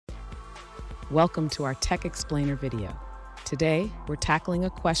Welcome to our Tech Explainer video. Today, we're tackling a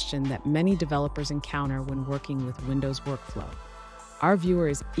question that many developers encounter when working with Windows Workflow. Our viewer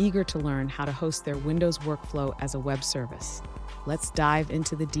is eager to learn how to host their Windows Workflow as a web service. Let's dive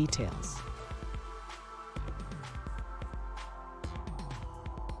into the details.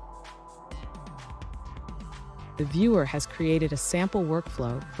 The viewer has created a sample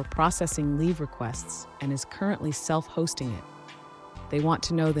workflow for processing leave requests and is currently self-hosting it. They want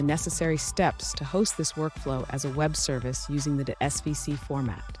to know the necessary steps to host this workflow as a web service using the SVC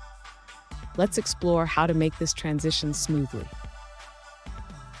format. Let's explore how to make this transition smoothly.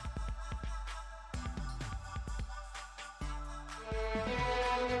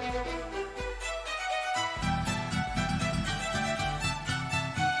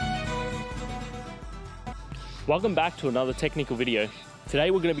 Welcome back to another technical video.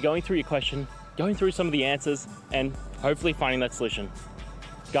 Today we're going to be going through your question, going through some of the answers, and hopefully finding that solution.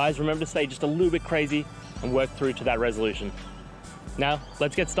 Guys, remember to stay just a little bit crazy and work through to that resolution. Now,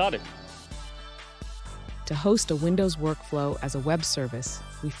 let's get started. To host a Windows Workflow as a web service,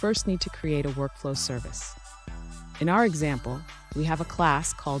 we first need to create a workflow service. In our example, we have a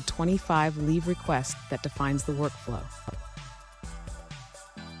class called 25 leave request that defines the workflow.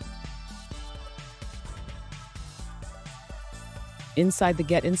 Inside the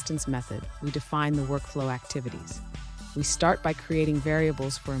getInstance method, we define the workflow activities. We start by creating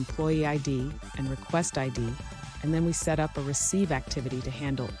variables for employee ID and request ID, and then we set up a receive activity to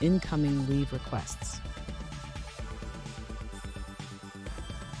handle incoming leave requests.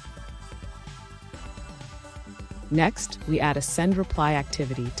 Next, we add a send reply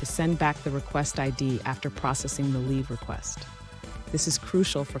activity to send back the request ID after processing the leave request. This is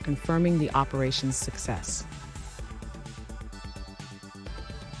crucial for confirming the operation's success.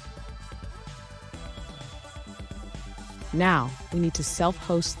 Now, we need to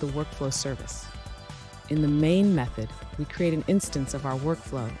self-host the workflow service. In the main method, we create an instance of our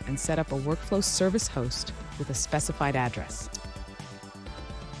workflow and set up a workflow service host with a specified address.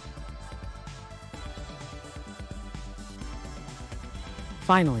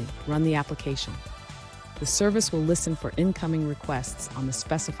 Finally, run the application. The service will listen for incoming requests on the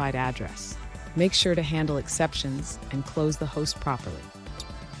specified address. Make sure to handle exceptions and close the host properly.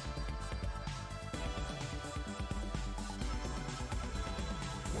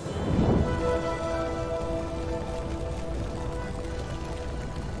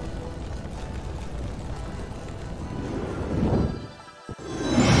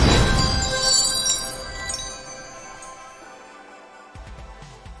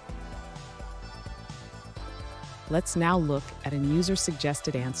 Let's now look at a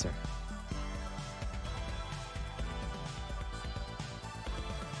user-suggested answer.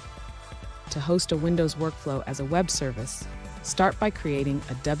 To host a Windows Workflow as a web service, start by creating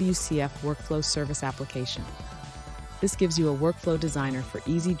a WCF Workflow Service application. This gives you a workflow designer for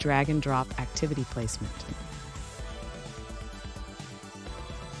easy drag-and-drop activity placement.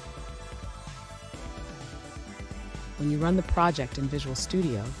 When you run the project in Visual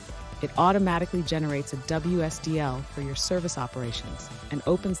Studio, it automatically generates a WSDL for your service operations and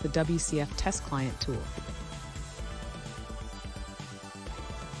opens the WCF test client tool.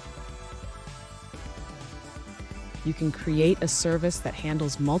 You can create a service that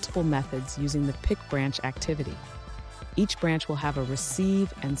handles multiple methods using the pick branch activity. Each branch will have a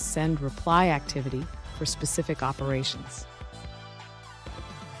receive and send reply activity for specific operations.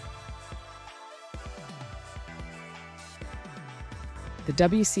 The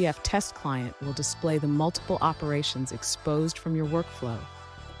WCF test client will display the multiple operations exposed from your workflow,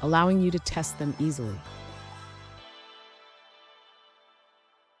 allowing you to test them easily.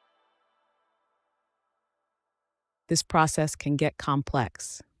 This process can get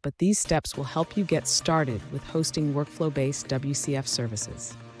complex, but these steps will help you get started with hosting workflow-based WCF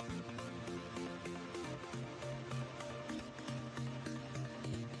services.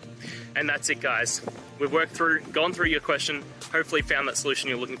 And that's it, guys. We've gone through your question, hopefully found that solution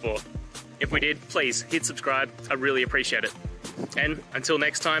you're looking for. If we did, please hit subscribe. I really appreciate it. And until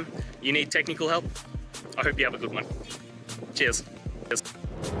next time, you need technical help? I hope you have a good one. Cheers.